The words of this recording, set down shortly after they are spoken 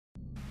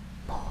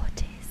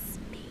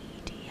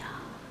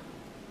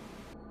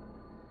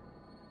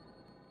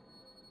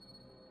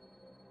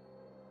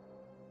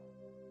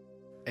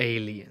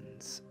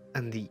aliens,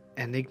 and the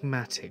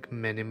enigmatic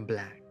Men in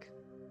Black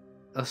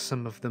are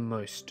some of the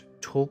most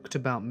talked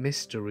about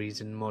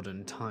mysteries in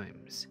modern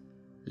times,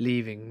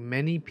 leaving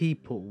many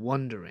people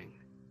wondering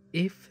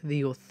if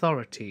the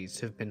authorities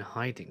have been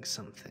hiding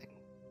something.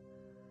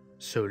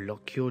 So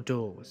lock your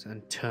doors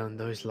and turn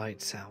those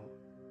lights out.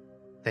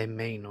 They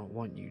may not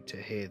want you to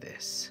hear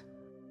this.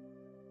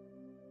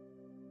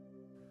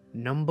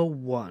 Number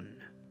 1.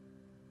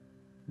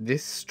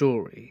 This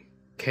story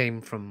came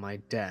from my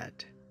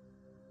dad.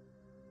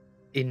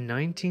 In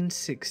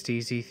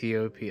 1960s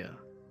Ethiopia,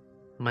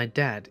 my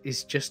dad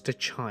is just a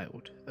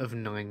child of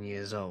 9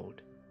 years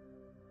old.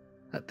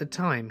 At the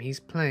time, he's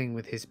playing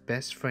with his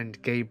best friend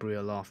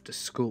Gabriel after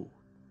school.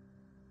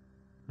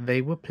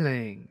 They were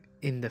playing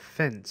in the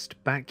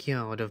fenced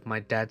backyard of my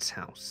dad's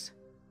house.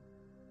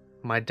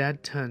 My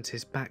dad turns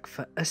his back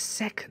for a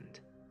second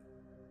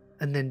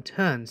and then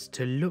turns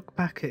to look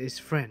back at his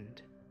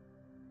friend,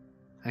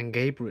 and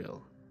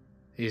Gabriel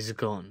is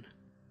gone.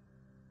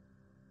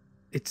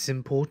 It's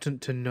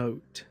important to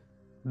note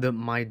that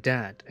my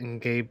dad and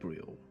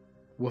Gabriel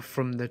were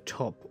from the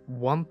top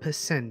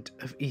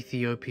 1% of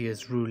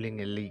Ethiopia's ruling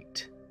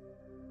elite.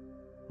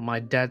 My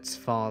dad's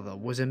father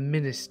was a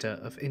Minister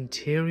of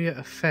Interior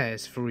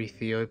Affairs for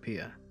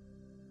Ethiopia,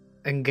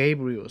 and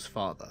Gabriel's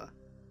father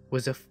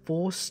was a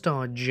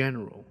 4-star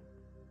general.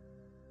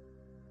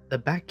 The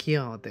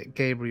backyard that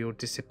Gabriel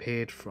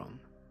disappeared from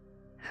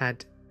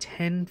had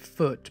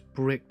 10-foot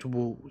bricked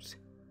walls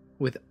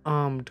with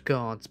armed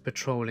guards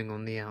patrolling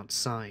on the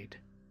outside.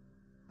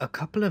 A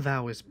couple of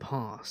hours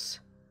pass.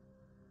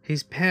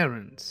 His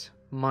parents,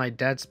 my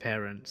dad's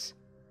parents,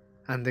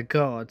 and the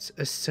guards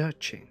are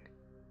searching,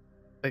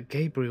 but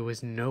Gabriel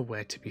is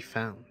nowhere to be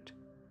found.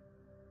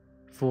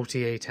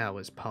 48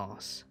 hours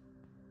pass.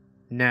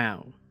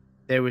 Now,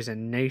 there is a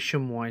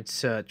nationwide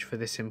search for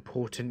this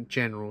important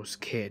general's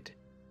kid.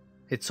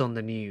 It's on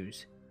the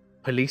news.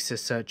 Police are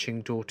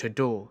searching door to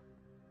door,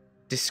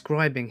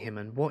 describing him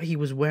and what he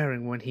was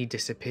wearing when he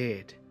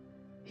disappeared.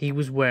 He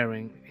was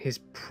wearing his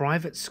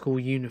private school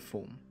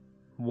uniform,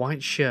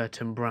 white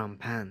shirt and brown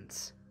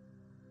pants.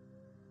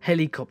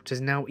 Helicopters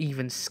now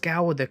even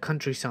scour the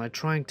countryside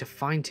trying to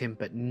find him,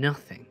 but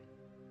nothing.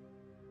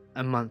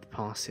 A month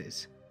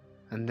passes,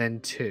 and then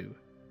 2,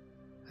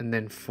 and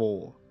then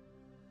 4.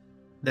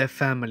 Their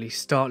families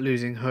start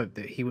losing hope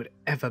that he would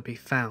ever be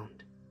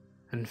found,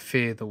 and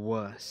fear the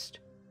worst.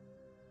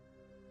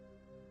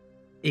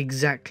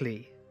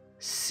 Exactly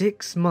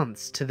 6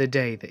 months to the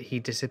day that he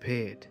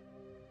disappeared,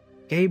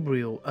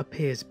 Gabriel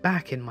appears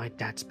back in my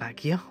dad's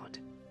backyard.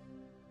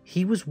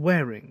 He was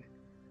wearing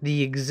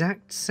the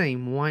exact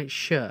same white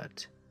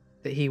shirt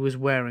that he was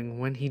wearing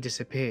when he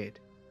disappeared.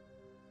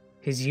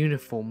 His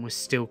uniform was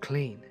still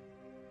clean.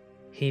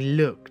 He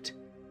looked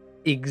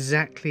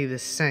exactly the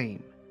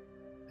same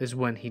as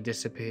when he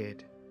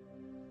disappeared.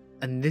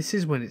 And this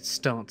is when it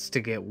starts to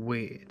get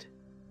weird.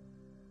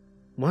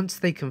 Once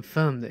they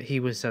confirmed that he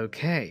was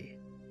okay,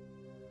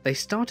 they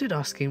started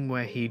asking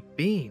where he'd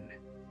been.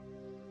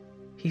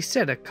 He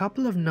said a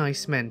couple of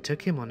nice men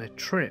took him on a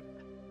trip.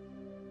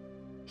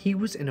 He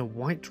was in a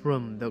white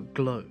room that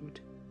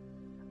glowed,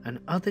 and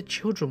other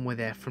children were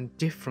there from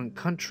different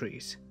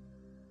countries.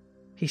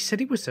 He said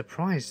he was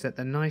surprised that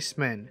the nice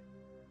men,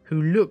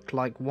 who looked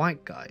like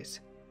white guys,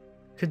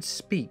 could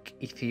speak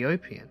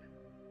Ethiopian,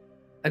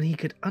 and he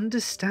could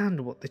understand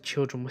what the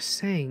children were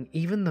saying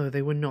even though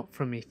they were not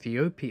from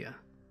Ethiopia.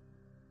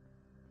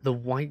 The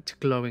white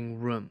glowing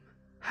room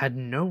had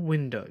no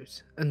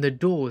windows, and the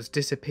doors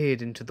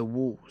disappeared into the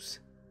walls.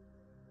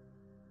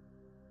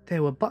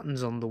 There were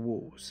buttons on the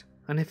walls,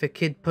 and if a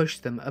kid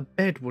pushed them, a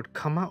bed would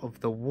come out of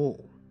the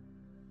wall.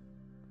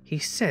 He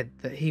said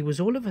that he was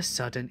all of a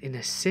sudden in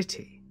a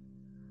city,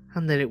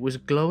 and that it was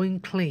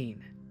glowing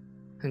clean,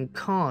 and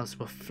cars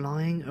were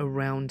flying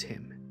around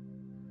him.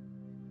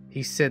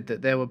 He said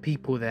that there were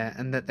people there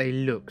and that they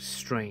looked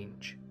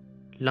strange,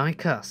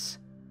 like us,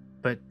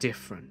 but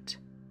different.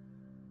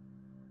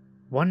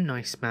 One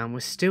nice man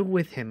was still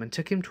with him and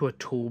took him to a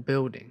tall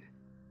building,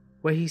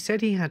 where he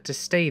said he had to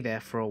stay there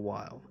for a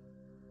while.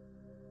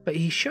 But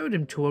he showed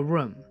him to a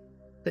room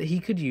that he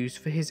could use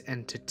for his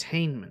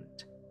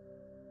entertainment.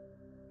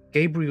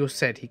 Gabriel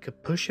said he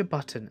could push a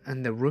button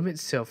and the room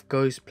itself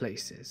goes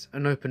places,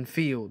 an open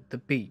field, the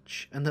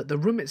beach, and that the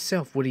room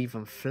itself would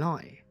even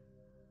fly.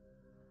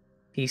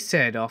 He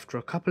said after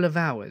a couple of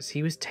hours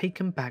he was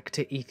taken back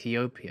to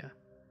Ethiopia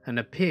and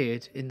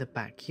appeared in the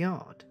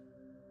backyard.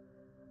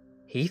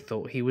 He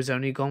thought he was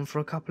only gone for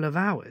a couple of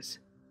hours,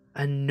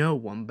 and no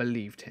one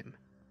believed him.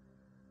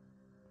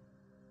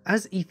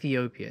 As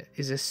Ethiopia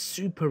is a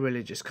super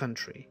religious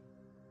country,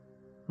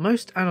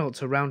 most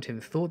adults around him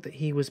thought that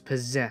he was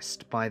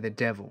possessed by the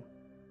devil.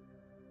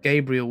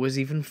 Gabriel was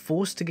even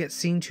forced to get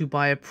seen to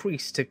by a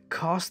priest to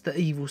cast the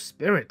evil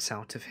spirits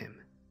out of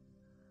him,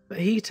 but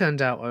he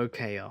turned out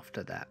okay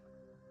after that.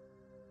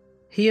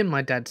 He and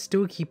my dad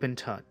still keep in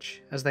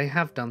touch, as they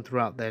have done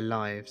throughout their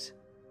lives.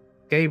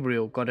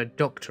 Gabriel got a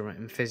doctorate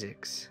in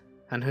physics,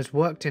 and has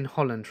worked in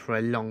Holland for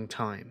a long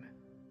time.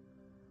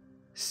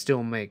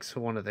 still makes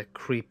for one of the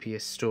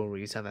creepiest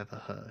stories I've ever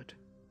heard.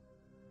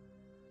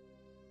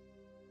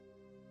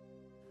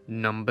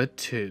 Number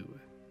 2.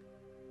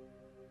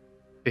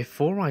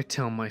 Before I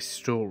tell my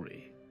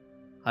story,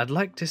 I'd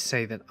like to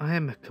say that I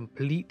am a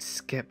complete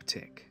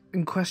skeptic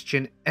and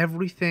question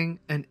everything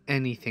and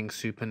anything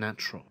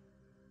supernatural.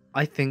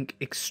 I think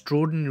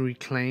extraordinary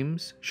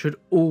claims should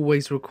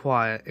always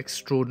require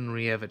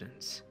extraordinary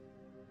evidence.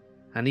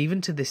 And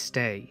even to this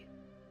day,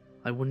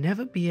 I will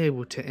never be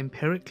able to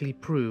empirically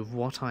prove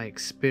what I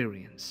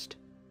experienced.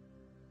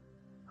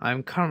 I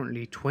am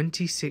currently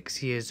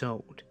 26 years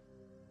old,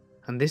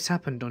 and this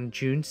happened on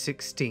June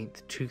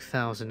 16th,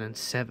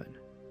 2007.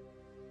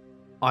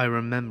 I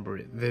remember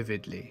it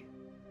vividly.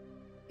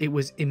 It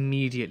was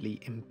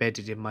immediately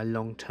embedded in my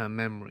long-term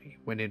memory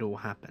when it all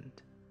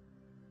happened.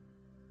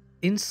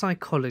 In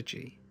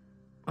psychology,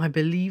 I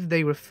believe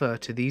they refer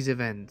to these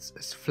events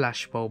as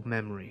flashbulb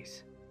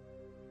memories.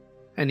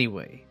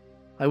 Anyway,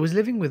 I was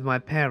living with my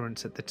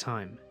parents at the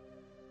time.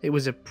 It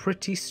was a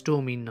pretty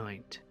stormy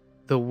night.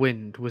 The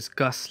wind was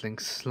gustling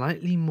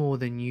slightly more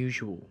than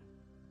usual.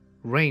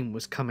 Rain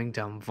was coming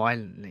down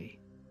violently,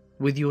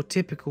 with your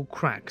typical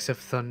cracks of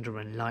thunder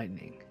and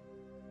lightning.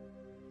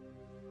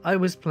 I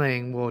was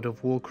playing World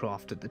of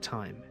Warcraft at the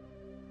time,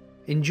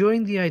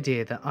 enjoying the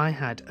idea that I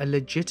had a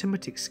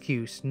legitimate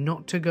excuse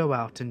not to go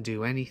out and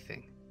do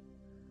anything.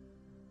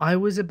 I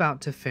was about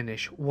to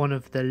finish one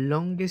of the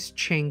longest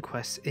chain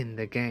quests in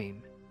the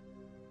game,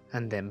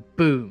 and then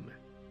boom,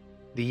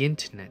 the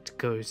internet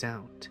goes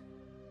out.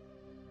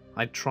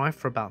 I try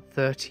for about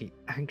 30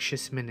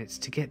 anxious minutes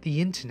to get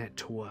the internet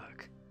to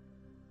work,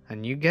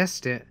 and you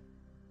guessed it,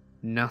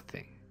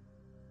 nothing.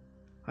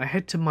 I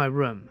head to my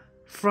room,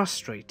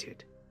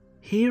 frustrated.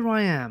 Here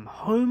I am,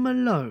 home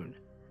alone,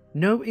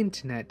 no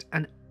internet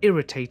and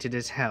irritated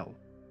as hell.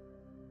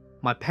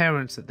 My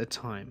parents at the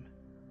time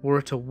were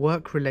at a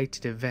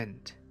work-related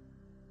event.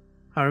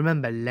 I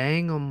remember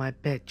laying on my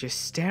bed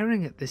just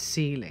staring at the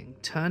ceiling,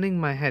 turning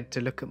my head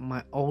to look at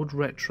my old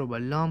retro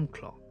alarm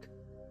clock.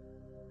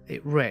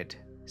 It read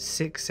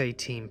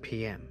 6:18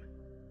 p.m.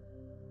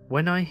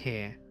 when I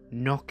hear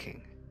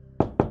knocking.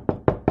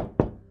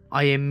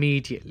 I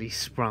immediately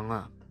sprung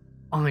up,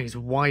 eyes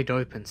wide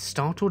open,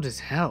 startled as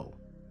hell.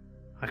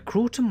 I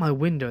crawl to my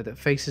window that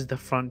faces the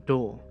front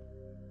door,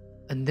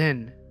 and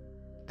then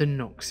the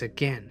knocks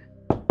again.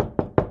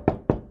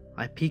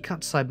 I peek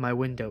outside my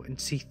window and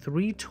see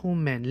 3 tall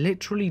men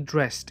literally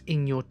dressed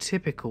in your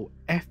typical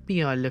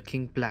FBI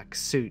looking black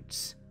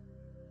suits.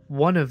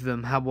 One of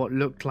them had what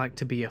looked like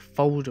to be a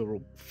folder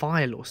or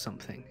file or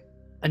something.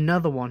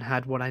 Another one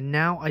had what I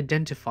now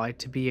identified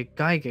to be a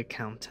Geiger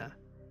counter,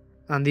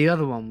 and the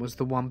other one was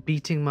the one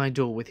beating my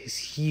door with his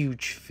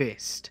huge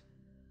fist.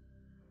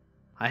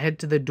 I head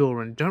to the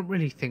door and don't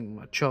really think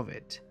much of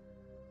it.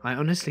 I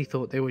honestly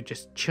thought they were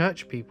just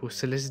church people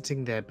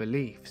soliciting their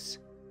beliefs.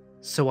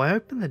 So I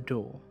open the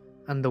door,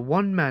 and the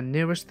one man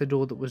nearest the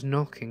door that was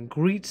knocking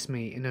greets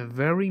me in a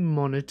very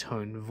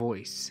monotone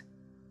voice.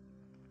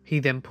 He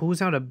then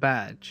pulls out a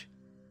badge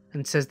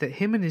and says that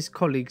him and his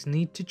colleagues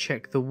need to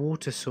check the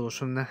water source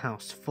from the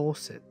house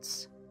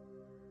faucets.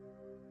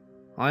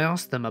 I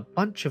asked them a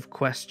bunch of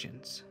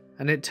questions,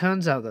 and it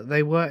turns out that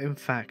they were in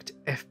fact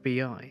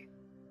FBI,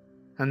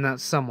 and that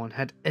someone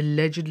had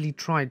allegedly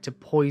tried to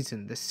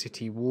poison the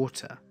city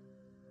water.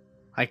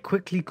 I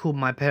quickly called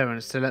my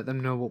parents to let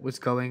them know what was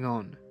going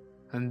on,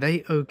 and they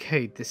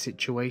okayed the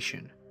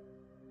situation.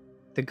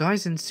 The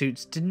guys in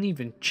suits didn't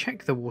even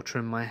check the water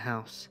in my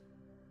house.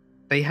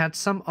 They had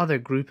some other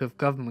group of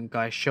government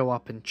guys show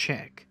up and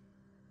check.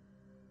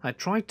 I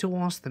tried to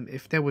ask them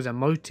if there was a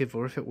motive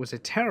or if it was a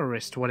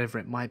terrorist, whatever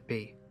it might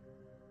be,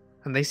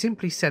 and they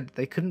simply said that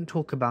they couldn't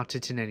talk about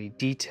it in any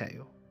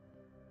detail.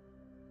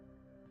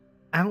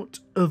 Out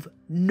of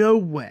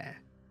nowhere,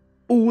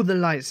 all the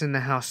lights in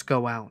the house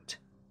go out.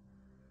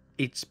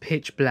 It's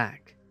pitch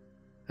black,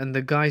 and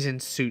the guys in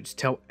suits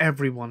tell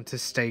everyone to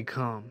stay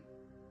calm.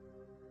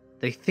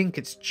 They think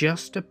it's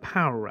just a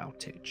power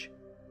outage.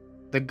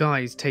 The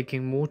guys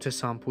taking water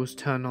samples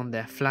turn on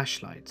their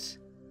flashlights.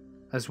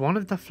 As one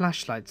of the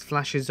flashlights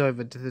flashes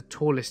over to the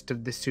tallest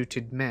of the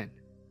suited men,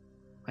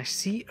 I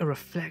see a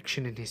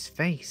reflection in his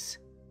face,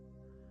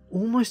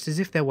 almost as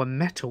if there were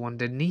metal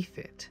underneath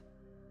it.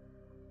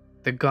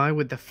 The guy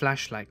with the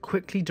flashlight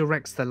quickly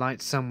directs the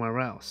light somewhere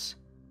else,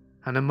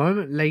 and a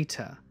moment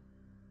later,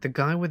 the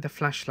guy with the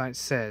flashlight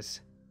says,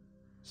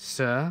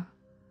 "Sir,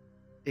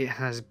 it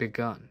has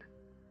begun."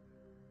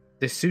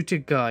 The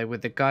suited guy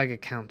with the Geiger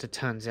counter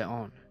turns it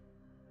on,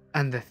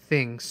 and the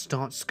thing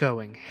starts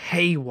going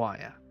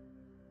haywire.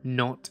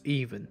 Not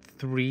even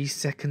 3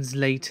 seconds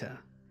later,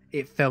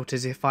 it felt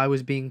as if I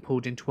was being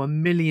pulled into a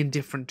million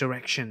different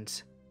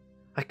directions.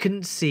 I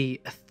couldn't see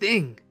a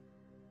thing.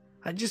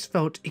 I just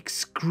felt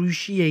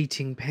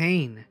excruciating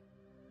pain.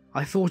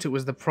 I thought it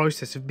was the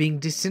process of being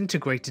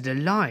disintegrated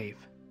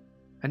alive.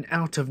 And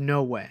out of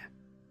nowhere,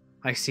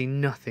 I see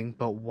nothing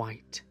but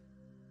white.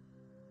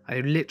 I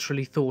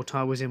literally thought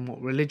I was in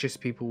what religious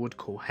people would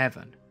call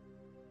heaven.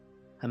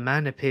 A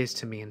man appears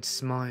to me and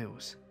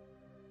smiles.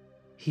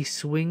 he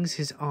swings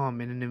his arm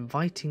in an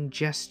inviting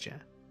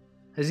gesture,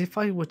 as if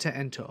I were to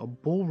enter a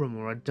ballroom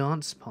or a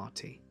dance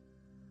party.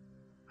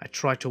 I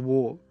try to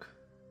walk,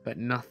 but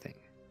nothing.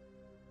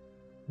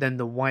 Then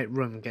the white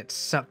room gets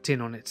sucked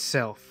in on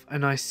itself,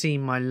 and I see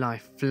my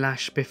life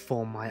flash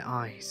before my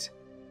eyes.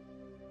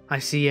 I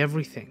see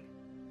everything.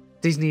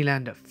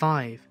 Disneyland at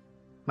 5,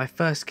 my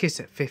first kiss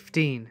at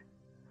 15.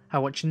 I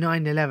watch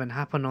 9/11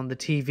 happen on the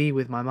TV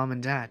with my mum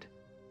and dad.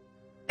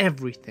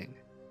 Everything.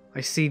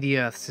 I see the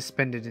Earth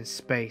suspended in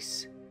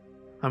space.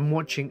 I'm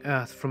watching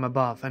Earth from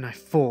above and I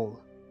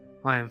fall.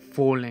 I am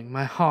falling,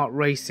 my heart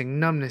racing,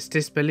 numbness,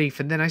 disbelief,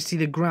 and then I see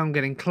the ground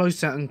getting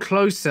closer and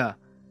closer.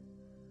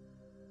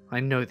 I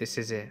know this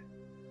is it.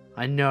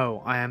 I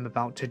know I am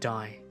about to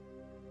die.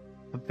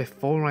 But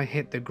before I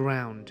hit the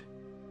ground,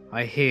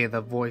 I hear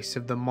the voice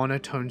of the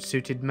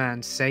monotone-suited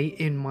man say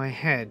in my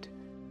head,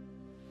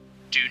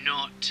 "Do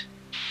not,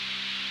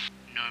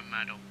 no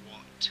matter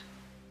what."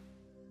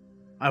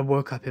 I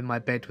woke up in my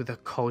bed with a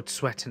cold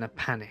sweat and a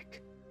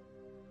panic.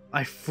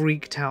 I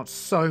freaked out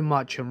so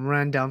much and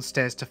ran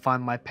downstairs to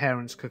find my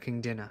parents cooking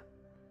dinner.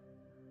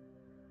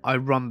 I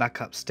run back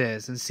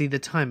upstairs and see the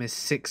time is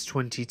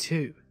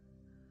 6:22.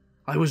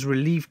 I was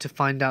relieved to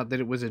find out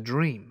that it was a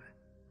dream.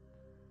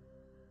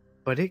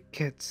 But it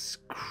gets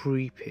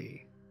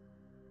creepy.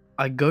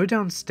 I go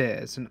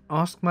downstairs and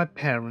ask my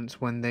parents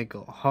when they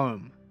got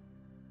home.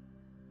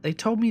 They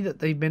told me that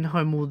they'd been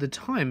home all the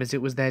time as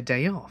it was their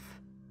day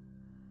off.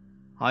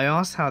 I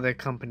asked how their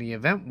company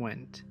event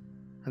went,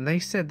 and they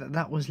said that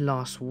that was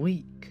last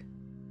week.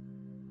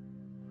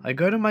 I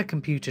go to my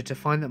computer to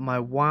find that my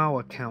WoW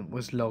account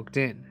was logged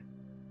in,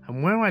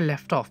 and where I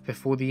left off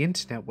before the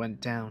internet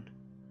went down.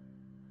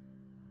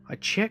 I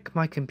check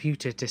my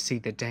computer to see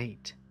the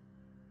date,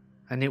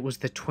 and it was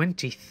the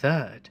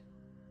 23rd.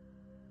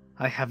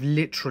 I have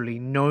literally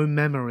no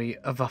memory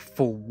of a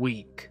full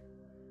week.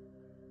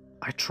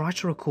 I try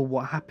to recall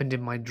what happened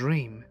in my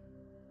dream.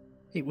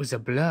 It was a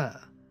blur.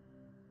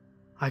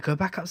 I go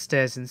back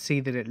upstairs and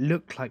see that it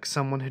looked like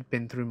someone had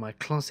been through my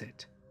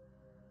closet.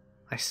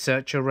 I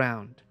search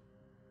around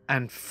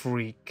and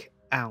freak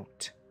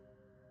out.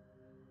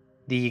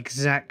 The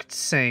exact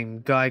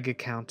same Geiger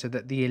counter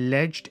that the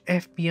alleged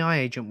FBI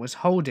agent was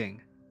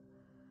holding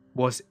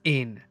was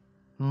in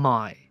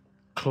my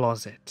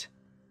closet.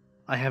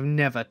 I have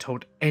never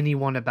told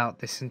anyone about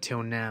this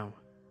until now.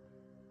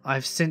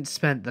 I've since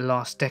spent the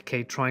last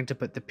decade trying to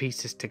put the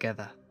pieces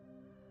together.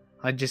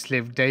 I just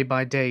live day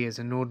by day as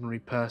an ordinary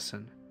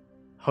person,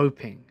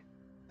 hoping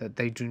that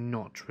they do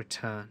not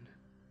return.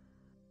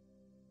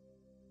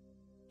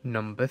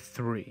 Number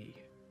 3.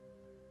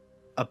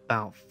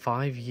 About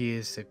 5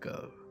 years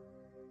ago,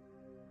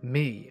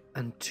 me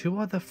and 2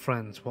 other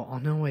friends were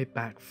on our way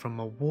back from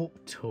a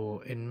warp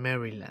tour in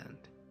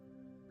Maryland,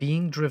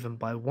 being driven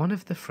by one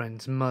of the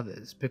friends'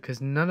 mothers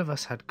because none of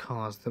us had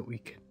cars that we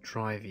could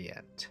drive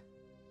yet.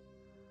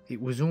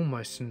 It was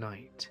almost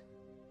night.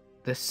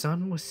 The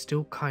sun was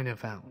still kind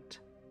of out,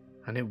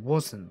 and it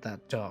wasn't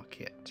that dark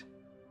yet.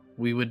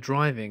 We were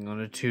driving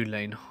on a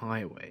 2-lane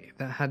highway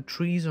that had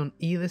trees on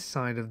either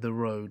side of the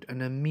road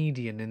and a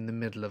median in the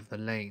middle of the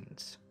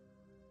lanes.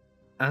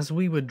 As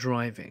we were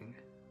driving,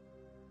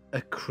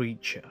 a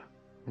creature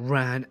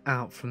ran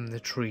out from the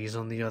trees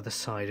on the other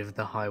side of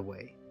the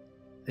highway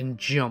and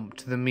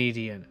jumped the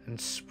median and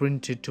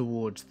sprinted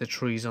towards the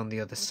trees on the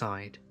other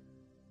side.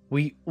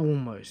 We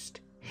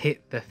almost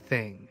hit the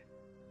thing,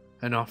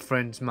 and our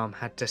friend's mum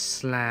had to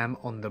slam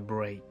on the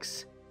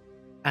brakes,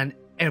 and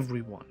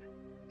everyone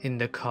in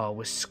the car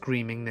was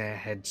screaming their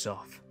heads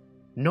off.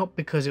 Not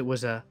because it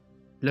was a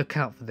look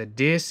out for the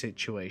deer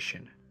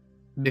situation,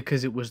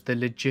 because it was the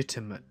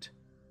legitimate,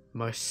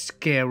 most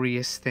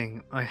scariest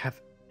thing I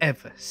have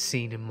ever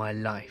seen in my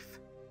life.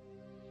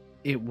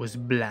 It was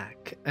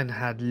black and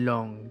had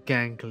long,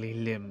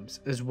 gangly limbs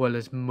as well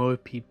as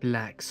mopey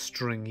black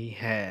stringy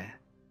hair.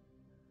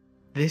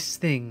 This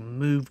thing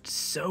moved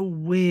so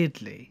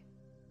weirdly,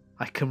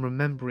 I can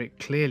remember it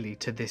clearly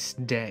to this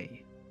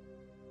day.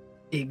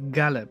 It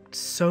galloped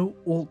so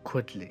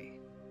awkwardly,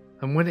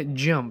 and when it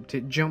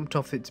jumped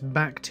off its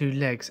back 2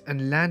 legs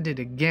and landed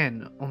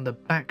again on the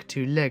back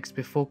 2 legs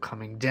before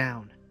coming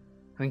down,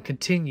 and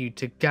continued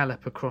to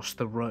gallop across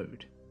the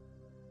road.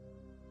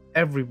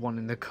 Everyone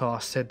in the car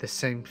said the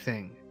same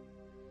thing,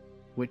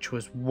 which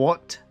was,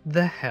 what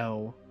the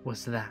hell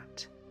was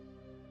that?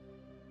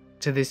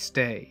 To this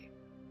day,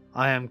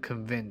 I am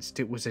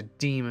convinced it was a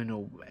demon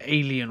or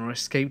alien or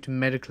escaped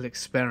medical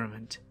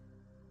experiment.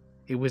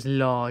 It was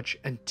large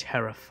and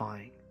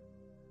terrifying,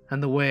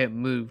 and the way it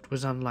moved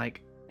was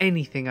unlike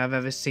anything I've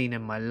ever seen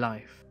in my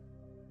life.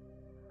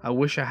 I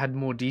wish I had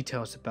more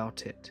details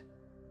about it,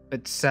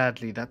 but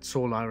sadly that's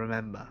all I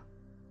remember.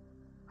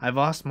 I've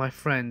asked my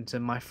friends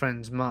and my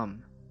friend's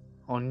mum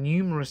on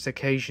numerous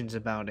occasions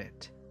about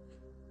it,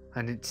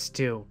 and it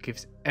still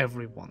gives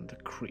everyone the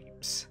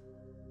creeps.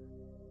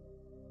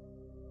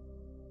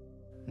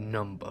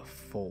 Number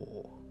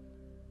 4.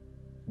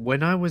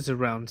 When I was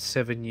around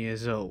 7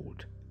 years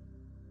old,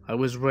 I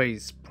was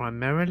raised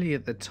primarily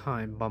at the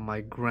time by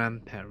my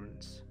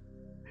grandparents,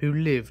 who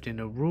lived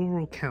in a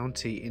rural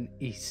county in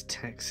East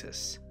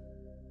Texas.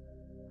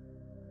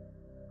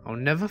 I'll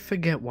never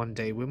forget one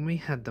day when we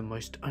had the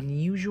most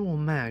unusual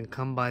man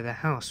come by the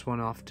house one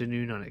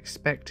afternoon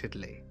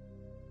unexpectedly.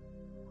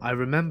 I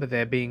remember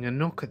there being a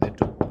knock at the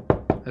door,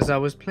 as I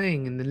was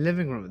playing in the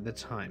living room at the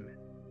time,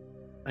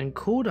 and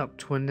called up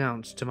to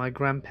announce to my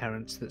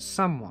grandparents that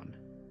someone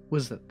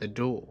was at the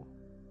door.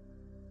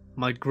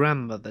 My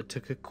grandmother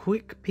took a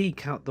quick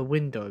peek out the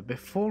window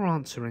before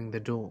answering the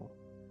door,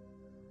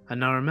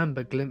 and I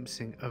remember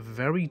glimpsing a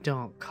very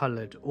dark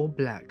coloured or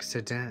black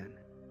sedan.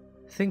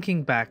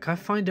 Thinking back, I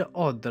find it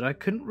odd that I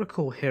couldn't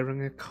recall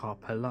hearing a car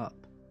pull up,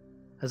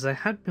 as I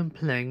had been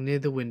playing near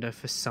the window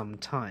for some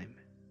time.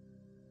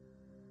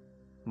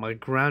 My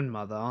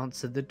grandmother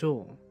answered the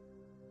door,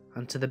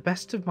 and to the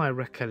best of my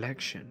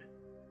recollection,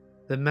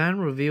 the man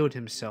revealed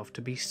himself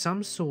to be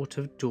some sort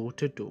of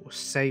door-to-door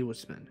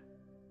salesman.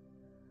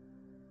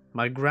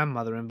 My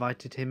grandmother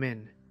invited him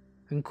in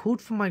and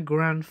called for my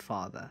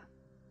grandfather.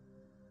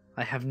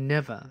 I have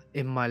never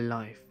in my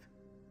life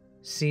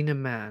seen a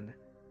man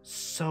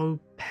so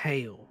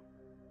pale.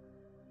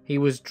 He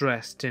was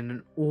dressed in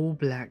an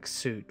all-black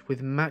suit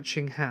with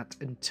matching hat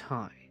and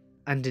tie,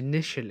 and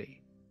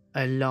initially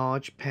a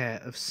large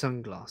pair of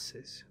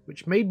sunglasses,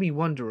 which made me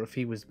wonder if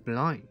he was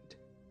blind.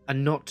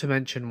 And not to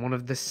mention one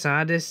of the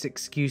saddest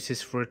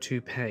excuses for a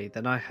toupee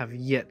that I have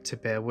yet to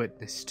bear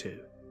witness to.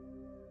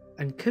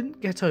 And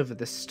couldn't get over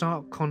the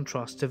stark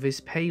contrast of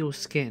his pale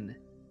skin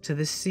to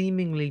the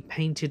seemingly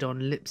painted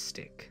on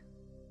lipstick.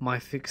 My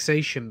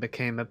fixation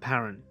became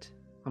apparent,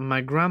 and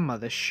my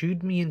grandmother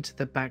shooed me into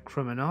the back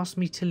room and asked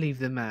me to leave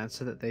the man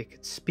so that they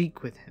could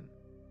speak with him.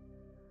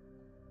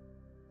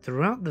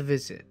 Throughout the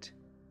visit,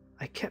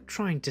 I kept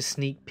trying to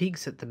sneak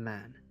peeks at the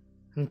man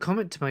and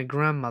comment to my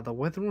grandmother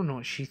whether or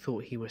not she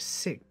thought he was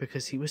sick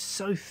because he was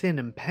so thin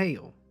and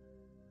pale.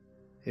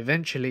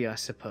 Eventually, I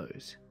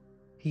suppose,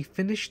 he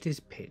finished his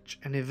pitch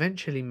and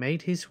eventually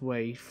made his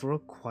way for a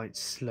quite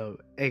slow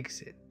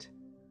exit.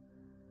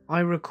 I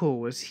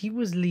recall as he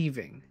was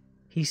leaving,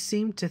 he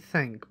seemed to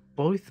thank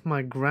both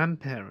my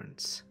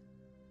grandparents.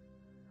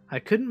 I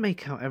couldn't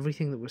make out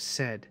everything that was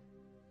said,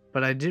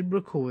 but I did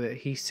recall that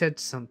he said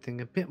something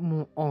a bit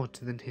more odd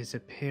than his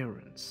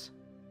appearance.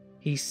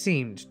 He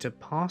seemed to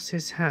pass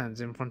his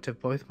hands in front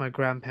of both my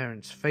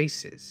grandparents'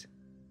 faces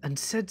and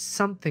said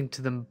something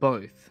to them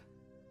both,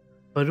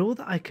 but all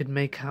that I could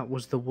make out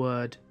was the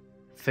word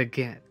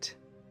forget,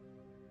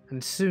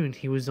 and soon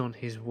he was on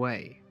his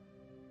way.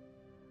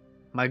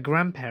 My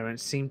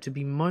grandparents seemed to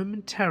be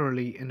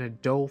momentarily in a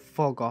dull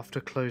fog after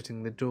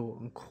closing the door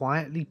and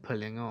quietly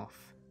pulling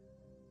off.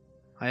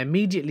 I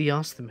immediately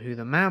asked them who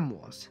the man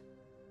was,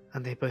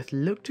 and they both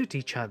looked at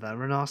each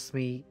other and asked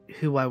me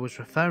who I was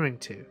referring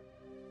to.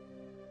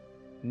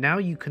 Now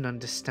you can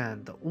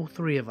understand that all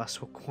three of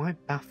us were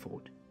quite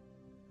baffled.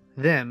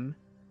 Them,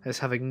 as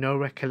having no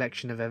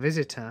recollection of their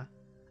visitor,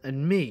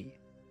 and me,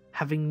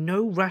 having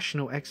no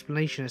rational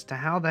explanation as to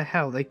how the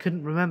hell they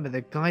couldn't remember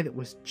the guy that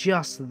was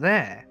just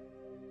there.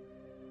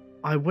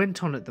 I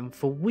went on at them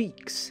for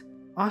weeks,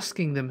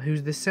 asking them who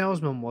the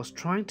salesman was,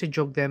 trying to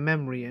jog their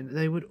memory, and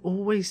they would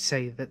always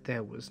say that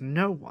there was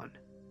no one.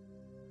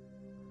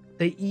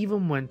 They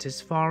even went as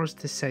far as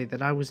to say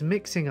that I was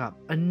mixing up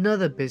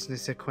another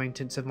business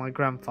acquaintance of my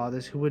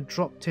grandfather's who had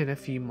dropped in a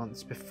few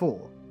months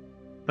before,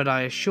 but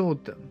I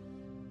assured them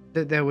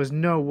that there was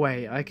no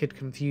way I could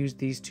confuse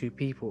these two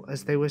people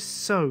as they were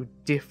so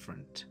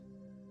different.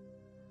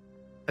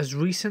 As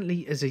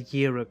recently as a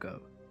year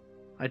ago,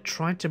 I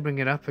tried to bring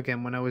it up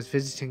again when I was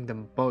visiting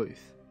them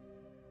both,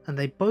 and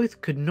they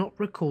both could not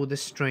recall the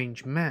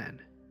strange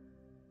man.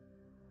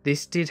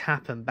 This did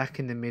happen back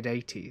in the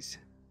mid-80s,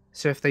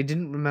 so if they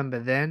didn't remember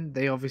then,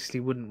 they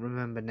obviously wouldn't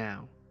remember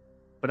now,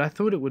 but I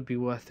thought it would be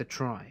worth a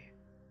try.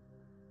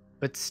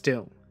 But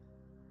still,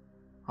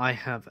 I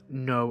have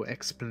no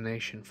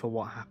explanation for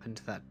what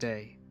happened that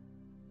day,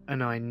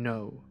 and I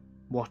know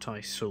what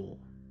I saw.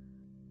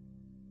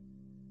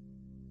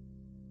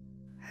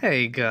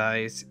 Hey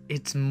guys,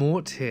 it's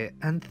Mort here,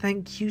 and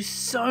thank you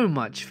so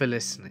much for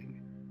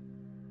listening.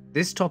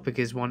 This topic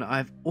is one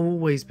I've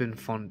always been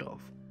fond of,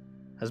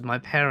 as my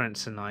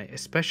parents and I,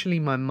 especially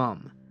my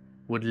mum,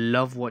 would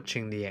love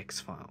watching the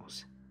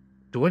X-Files.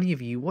 Do any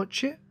of you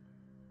watch it?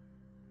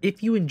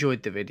 If you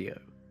enjoyed the video,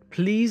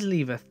 please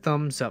leave a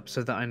thumbs up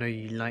so that I know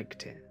you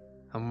liked it.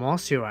 And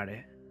whilst you're at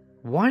it,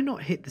 why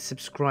not hit the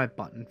subscribe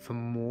button for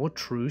more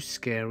true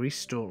scary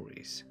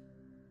stories?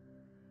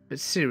 But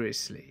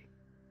seriously,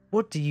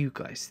 what do you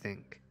guys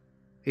think?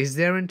 Is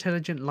there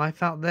intelligent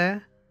life out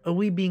there? Are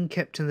we being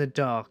kept in the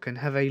dark and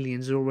have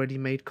aliens already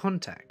made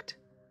contact?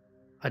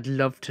 I'd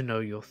love to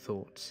know your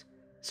thoughts,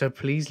 so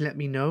please let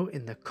me know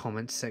in the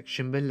comments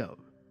section below.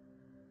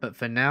 But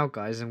for now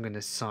guys, I'm going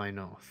to sign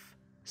off.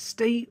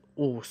 Stay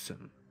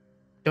awesome.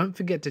 Don't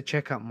forget to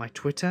check out my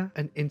Twitter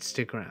and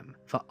Instagram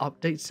for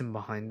updates and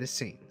behind the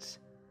scenes.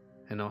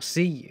 And I'll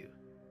see you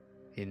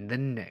in the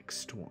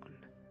next one.